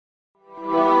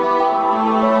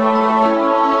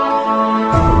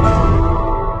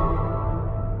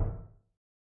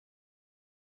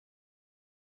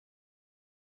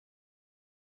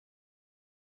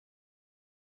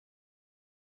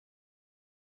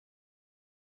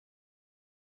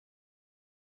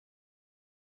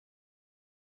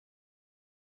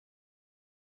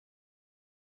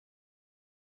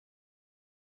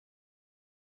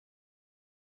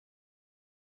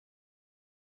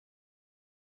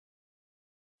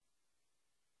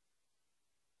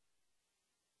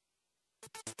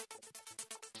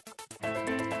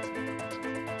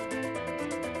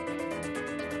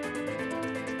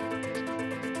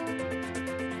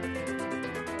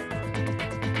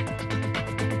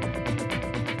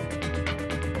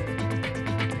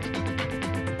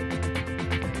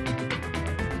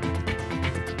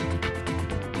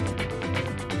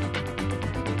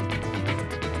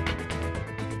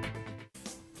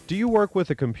Do you work with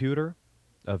a computer?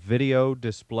 A video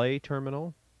display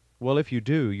terminal? Well, if you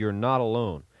do, you're not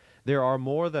alone. There are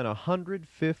more than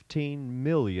 115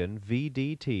 million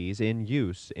VDTs in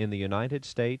use in the United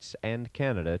States and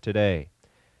Canada today.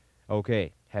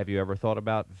 Okay, have you ever thought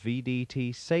about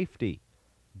VDT safety?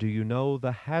 Do you know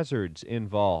the hazards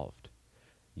involved?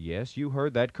 Yes, you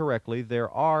heard that correctly. There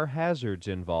are hazards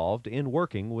involved in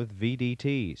working with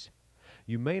VDTs.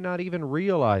 You may not even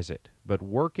realize it, but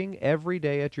working every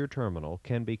day at your terminal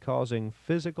can be causing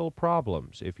physical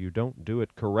problems if you don't do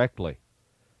it correctly.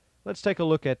 Let's take a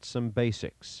look at some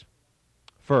basics.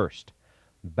 First,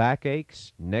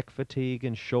 backaches, neck fatigue,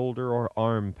 and shoulder or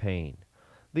arm pain.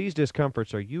 These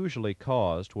discomforts are usually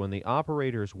caused when the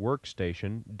operator's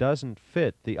workstation doesn't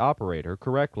fit the operator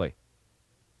correctly.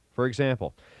 For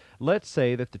example, let's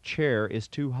say that the chair is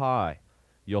too high.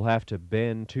 You'll have to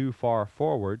bend too far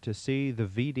forward to see the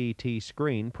VDT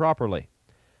screen properly.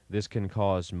 This can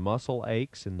cause muscle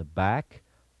aches in the back,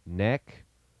 neck,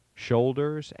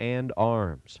 shoulders, and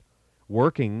arms.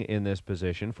 Working in this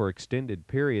position for extended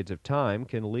periods of time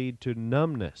can lead to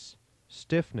numbness,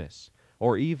 stiffness,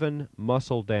 or even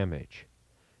muscle damage.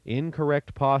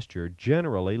 Incorrect posture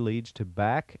generally leads to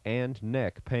back and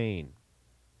neck pain.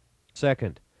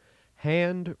 Second,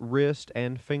 hand, wrist,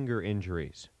 and finger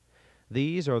injuries.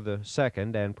 These are the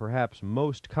second and perhaps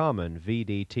most common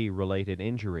VDT-related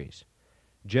injuries.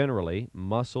 Generally,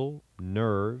 muscle,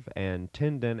 nerve, and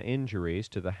tendon injuries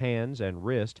to the hands and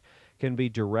wrist can be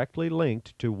directly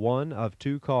linked to one of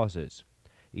two causes,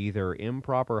 either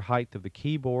improper height of the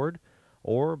keyboard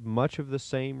or much of the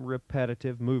same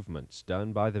repetitive movements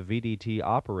done by the VDT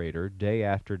operator day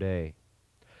after day.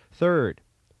 Third,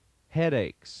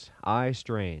 headaches, eye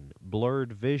strain,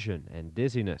 blurred vision, and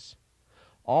dizziness.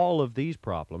 All of these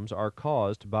problems are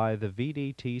caused by the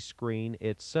VDT screen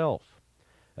itself.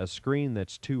 A screen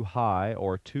that's too high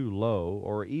or too low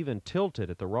or even tilted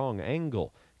at the wrong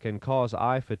angle can cause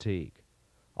eye fatigue.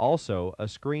 Also, a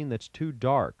screen that's too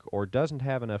dark or doesn't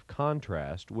have enough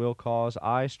contrast will cause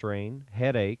eye strain,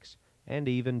 headaches, and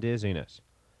even dizziness.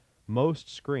 Most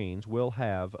screens will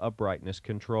have a brightness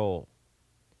control.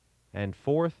 And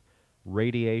fourth,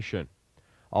 radiation.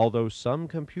 Although some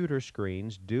computer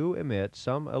screens do emit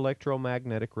some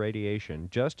electromagnetic radiation,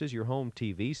 just as your home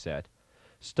TV set,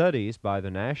 studies by the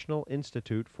National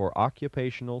Institute for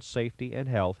Occupational Safety and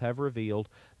Health have revealed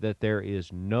that there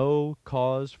is no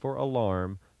cause for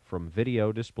alarm from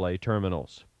video display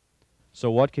terminals. So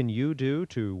what can you do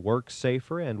to work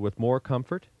safer and with more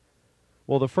comfort?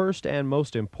 Well, the first and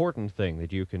most important thing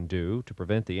that you can do to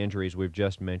prevent the injuries we've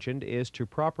just mentioned is to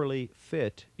properly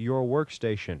fit your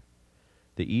workstation.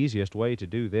 The easiest way to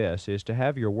do this is to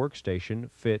have your workstation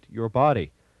fit your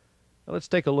body. Now, let's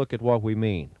take a look at what we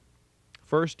mean.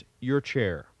 First, your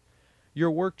chair. Your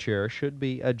work chair should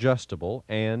be adjustable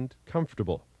and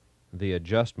comfortable. The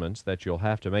adjustments that you'll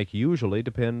have to make usually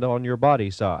depend on your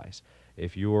body size.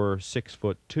 If you're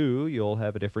 6'2", you'll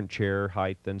have a different chair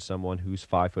height than someone who's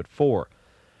 5'4".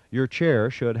 Your chair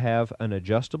should have an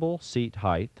adjustable seat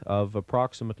height of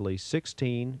approximately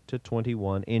 16 to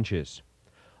 21 inches.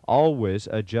 Always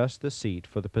adjust the seat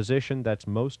for the position that's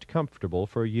most comfortable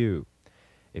for you.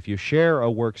 If you share a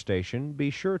workstation, be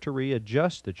sure to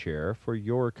readjust the chair for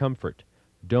your comfort.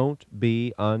 Don't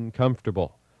be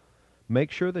uncomfortable.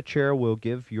 Make sure the chair will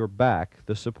give your back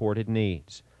the support it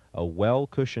needs. A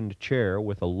well-cushioned chair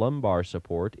with a lumbar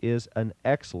support is an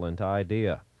excellent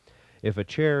idea. If a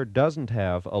chair doesn't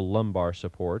have a lumbar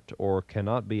support or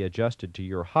cannot be adjusted to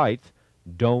your height,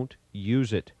 don't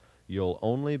use it. You'll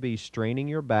only be straining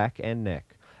your back and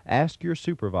neck. Ask your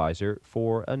supervisor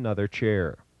for another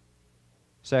chair.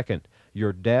 Second,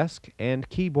 your desk and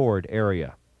keyboard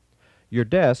area. Your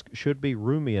desk should be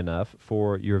roomy enough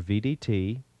for your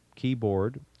VDT,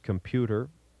 keyboard, computer,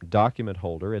 document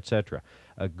holder, etc.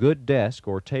 A good desk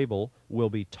or table will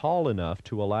be tall enough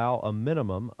to allow a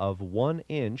minimum of 1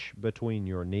 inch between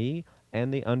your knee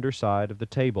and the underside of the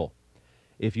table.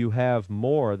 If you have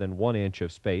more than 1 inch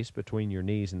of space between your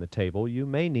knees and the table, you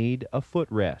may need a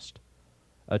footrest.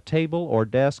 A table or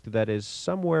desk that is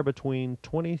somewhere between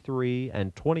 23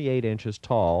 and 28 inches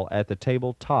tall at the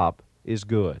table top is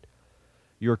good.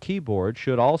 Your keyboard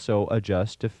should also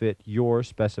adjust to fit your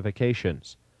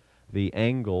specifications. The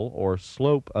angle or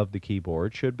slope of the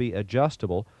keyboard should be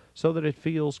adjustable so that it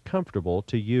feels comfortable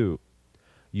to you.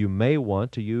 You may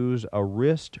want to use a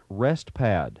wrist rest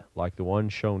pad like the one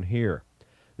shown here.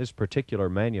 This particular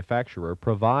manufacturer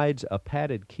provides a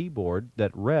padded keyboard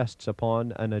that rests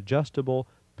upon an adjustable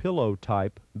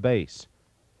pillow-type base.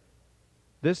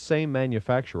 This same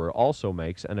manufacturer also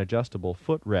makes an adjustable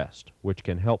footrest, which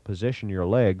can help position your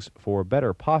legs for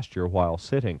better posture while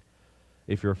sitting.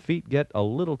 If your feet get a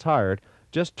little tired,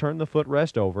 just turn the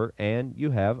footrest over and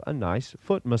you have a nice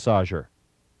foot massager.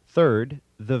 Third,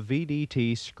 the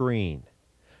VDT screen.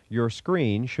 Your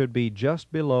screen should be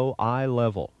just below eye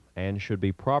level and should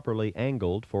be properly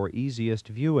angled for easiest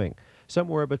viewing,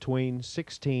 somewhere between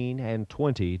 16 and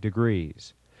 20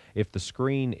 degrees. If the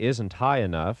screen isn't high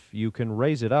enough, you can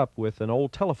raise it up with an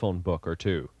old telephone book or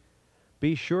two.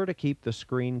 Be sure to keep the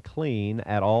screen clean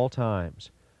at all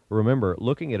times. Remember,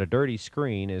 looking at a dirty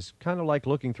screen is kind of like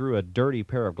looking through a dirty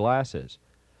pair of glasses.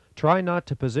 Try not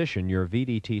to position your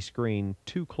VDT screen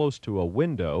too close to a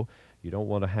window. You don't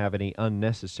want to have any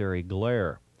unnecessary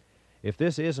glare. If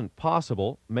this isn't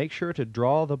possible, make sure to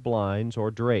draw the blinds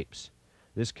or drapes.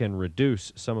 This can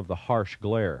reduce some of the harsh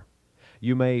glare.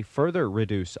 You may further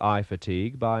reduce eye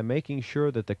fatigue by making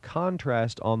sure that the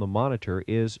contrast on the monitor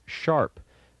is sharp,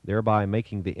 thereby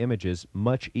making the images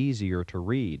much easier to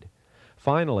read.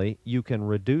 Finally, you can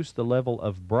reduce the level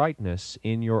of brightness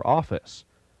in your office.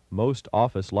 Most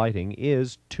office lighting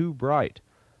is too bright.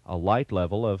 A light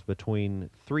level of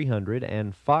between 300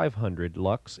 and 500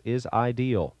 lux is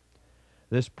ideal.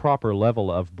 This proper level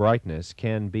of brightness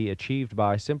can be achieved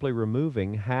by simply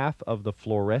removing half of the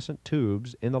fluorescent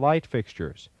tubes in the light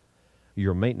fixtures.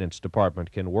 Your maintenance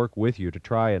department can work with you to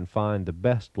try and find the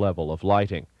best level of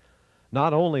lighting.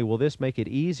 Not only will this make it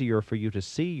easier for you to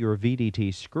see your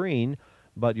VDT screen,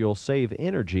 but you'll save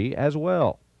energy as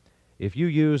well. If you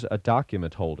use a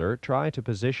document holder, try to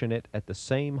position it at the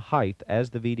same height as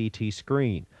the VDT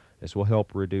screen. This will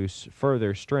help reduce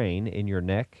further strain in your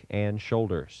neck and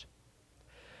shoulders.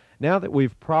 Now that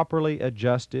we've properly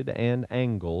adjusted and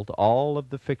angled all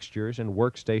of the fixtures and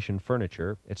workstation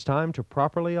furniture, it's time to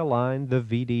properly align the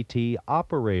VDT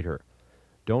operator.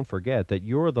 Don't forget that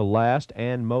you're the last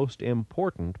and most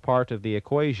important part of the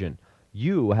equation.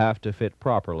 You have to fit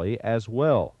properly as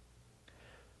well.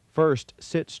 First,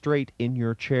 sit straight in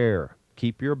your chair.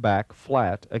 Keep your back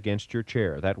flat against your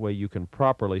chair. That way you can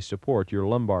properly support your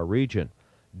lumbar region.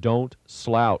 Don't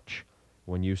slouch.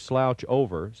 When you slouch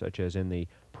over, such as in the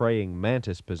praying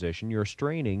mantis position, you're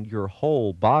straining your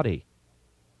whole body.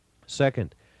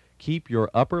 Second, keep your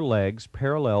upper legs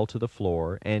parallel to the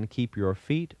floor and keep your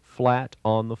feet flat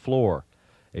on the floor.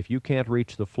 If you can't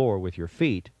reach the floor with your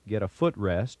feet, get a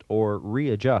footrest or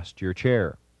readjust your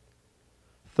chair.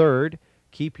 Third,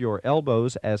 keep your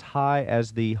elbows as high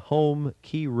as the home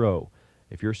key row.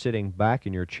 If you're sitting back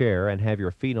in your chair and have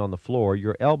your feet on the floor,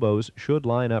 your elbows should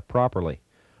line up properly.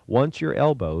 Once your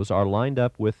elbows are lined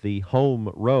up with the home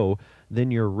row,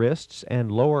 then your wrists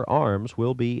and lower arms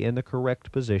will be in the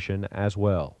correct position as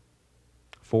well.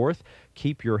 Fourth,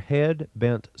 keep your head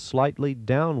bent slightly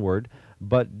downward,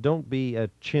 but don't be a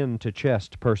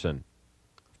chin-to-chest person.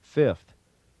 Fifth,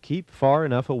 keep far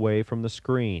enough away from the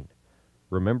screen.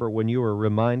 Remember when you were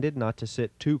reminded not to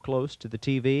sit too close to the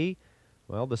TV?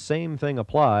 Well, the same thing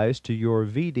applies to your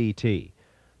VDT.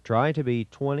 Try to be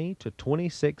 20 to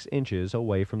 26 inches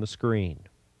away from the screen.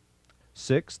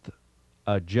 Sixth,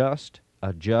 adjust,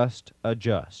 adjust,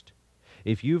 adjust.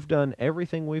 If you've done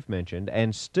everything we've mentioned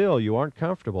and still you aren't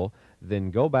comfortable,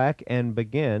 then go back and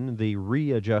begin the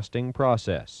readjusting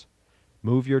process.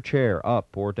 Move your chair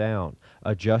up or down,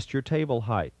 adjust your table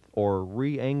height, or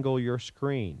re-angle your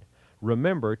screen.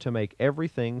 Remember to make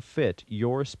everything fit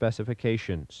your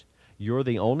specifications. You're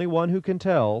the only one who can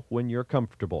tell when you're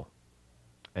comfortable.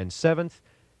 And seventh,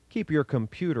 keep your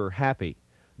computer happy.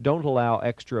 Don't allow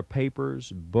extra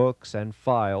papers, books, and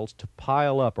files to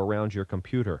pile up around your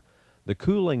computer. The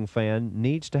cooling fan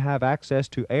needs to have access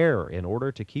to air in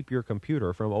order to keep your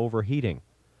computer from overheating.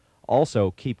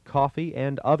 Also, keep coffee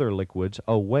and other liquids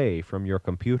away from your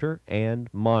computer and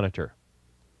monitor.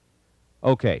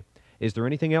 Okay, is there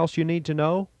anything else you need to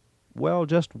know? Well,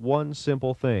 just one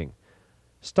simple thing.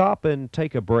 Stop and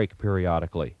take a break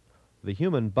periodically. The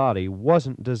human body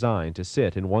wasn't designed to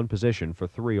sit in one position for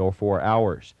 3 or 4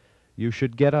 hours. You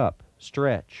should get up,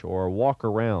 stretch, or walk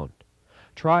around.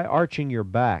 Try arching your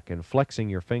back and flexing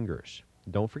your fingers.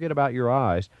 Don't forget about your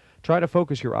eyes. Try to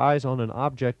focus your eyes on an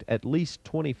object at least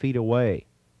 20 feet away.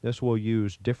 This will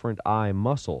use different eye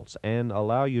muscles and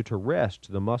allow you to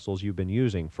rest the muscles you've been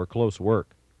using for close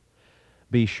work.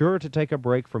 Be sure to take a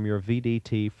break from your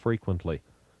VDT frequently.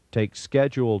 Take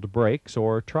scheduled breaks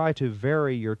or try to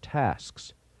vary your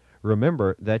tasks.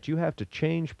 Remember that you have to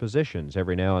change positions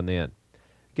every now and then.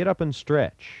 Get up and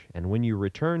stretch, and when you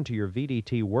return to your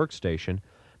VDT workstation,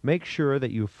 make sure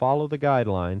that you follow the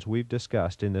guidelines we've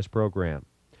discussed in this program.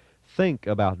 Think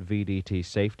about VDT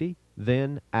safety,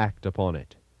 then act upon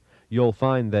it. You'll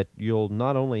find that you'll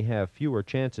not only have fewer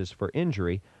chances for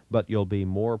injury, but you'll be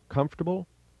more comfortable,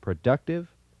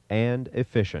 productive, and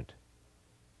efficient.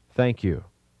 Thank you.